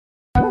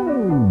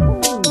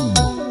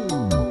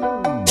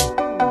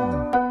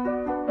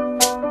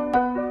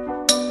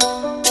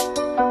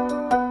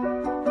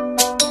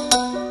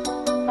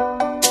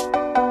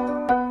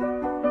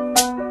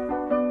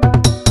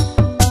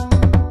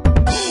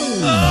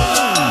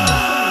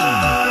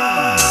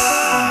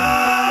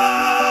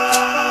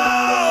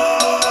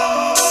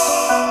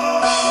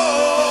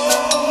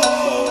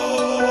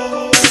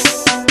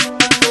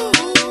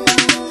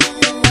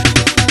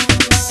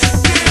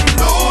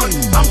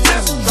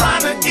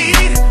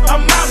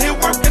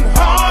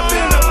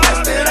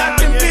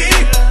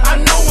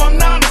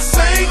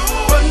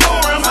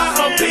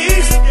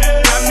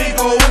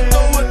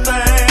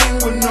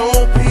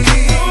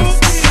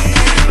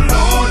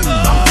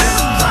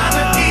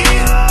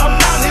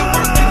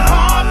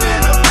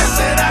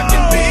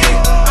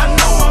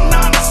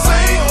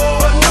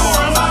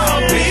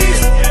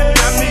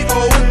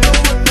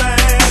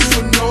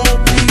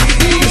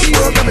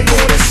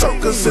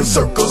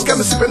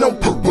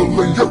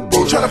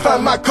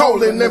my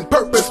calling and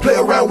purpose. Play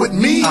around with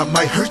me, I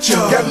might hurt ya.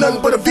 Got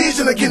nothing but a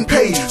vision of getting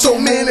paid. So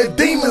many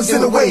demons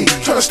in the way,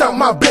 trying to stop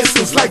my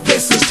blessings like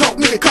blessings. Talk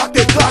me to cock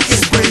that clock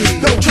and spray.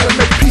 Don't try to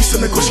make peace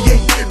and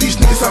negotiate. These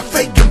niggas are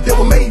fake and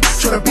devil made.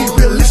 Trying to be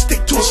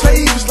realistic to a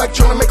slave. It's like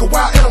trying to make a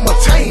wild animal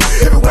tame.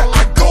 Everywhere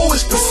I go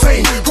it's the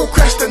same.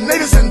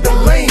 Procrastinators in the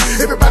lane.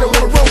 Everybody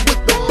wanna roll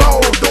with the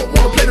ball, don't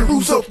wanna play the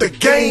rules of the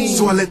game.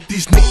 So I let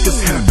these niggas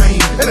have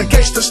fame. And a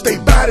gangster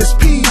stay by this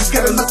peace.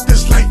 Gotta look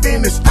this life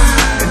in his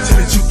eyes and tell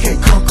it you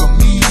can't conquer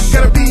me.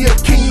 Gotta be a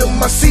king of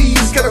my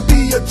seas. Gotta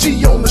be a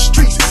G on the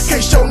streets.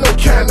 Can't show no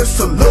kindness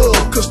or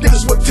love, cause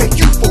niggas will take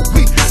you for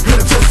weak.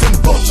 Predators and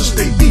vultures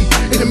they be.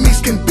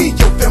 Enemies can be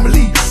your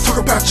family. Talk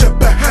about you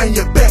behind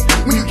your back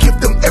when you give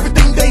them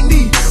everything they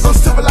need.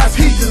 Uncivilized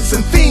heathens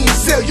and fiends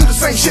sell you the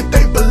same shit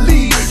they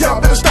believe.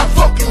 Y'all better stop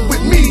fucking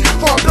with me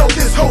before I blow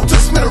this hole to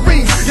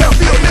smithereens. Y'all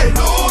feel me?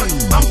 Lord,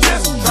 I'm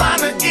just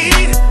trying to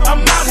eat. I'm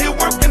out here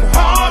working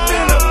hard,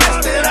 being the best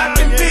that I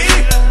can be.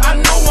 I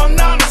know I'm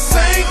not a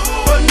saint,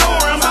 but nor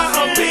am I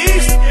a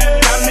beast.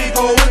 Got me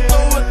going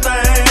through a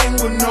thing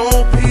with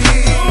no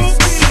peace.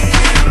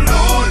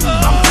 Lord,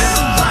 I'm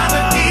just trying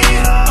to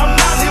eat. I'm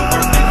out here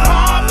working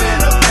hard,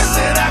 being the best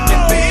that I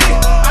can be.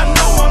 I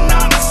know I'm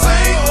not a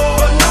saint,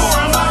 but nor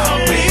am I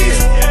a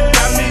beast.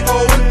 Got me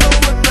going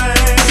through a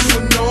thing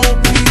with no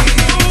peace.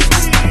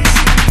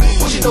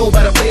 What you know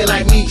about a player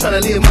like me,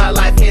 trying to live my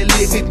life and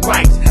live it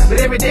right? But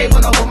every day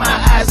when I open my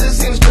eyes, it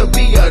seems to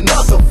be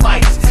another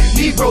fight.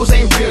 Negroes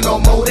ain't real no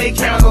more, they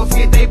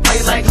counterfeit, they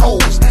play like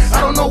hoes.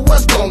 I don't know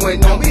what's going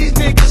on, these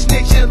niggas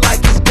snitching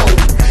like it's gold.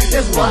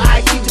 That's why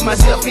I keep to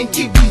myself and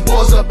keep these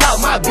boys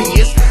about my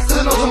biz. Cause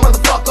I know some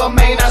motherfucker,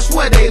 man, I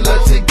swear they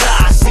love to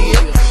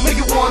gossip. Make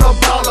you wanna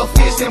ball a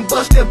fist and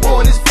bust that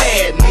boy in his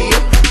fat lip.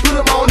 Put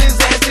him on his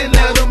ass and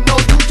let him know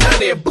you turn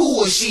that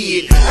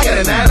bullshit. I got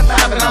a 9 to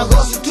 5 and I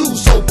hustle too,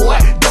 so boy,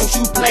 don't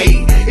you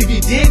play. If you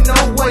didn't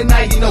know what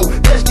now you know,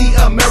 that's the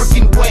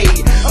American way.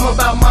 I'm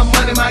about my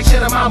money, my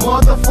cheddar, my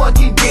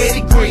motherfucking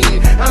Getty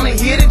Green. I'm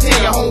here to tell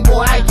you,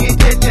 homeboy, I get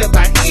that there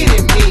by any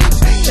means.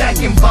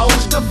 Jacking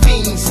balls to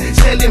fiends,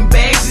 selling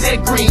bags of that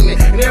green.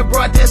 And they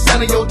brought that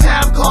son of your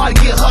time card,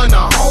 get her on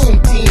the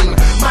home team.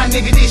 My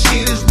nigga, this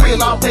shit is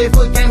real. I'll play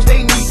for games,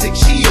 they need to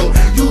chill.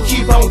 You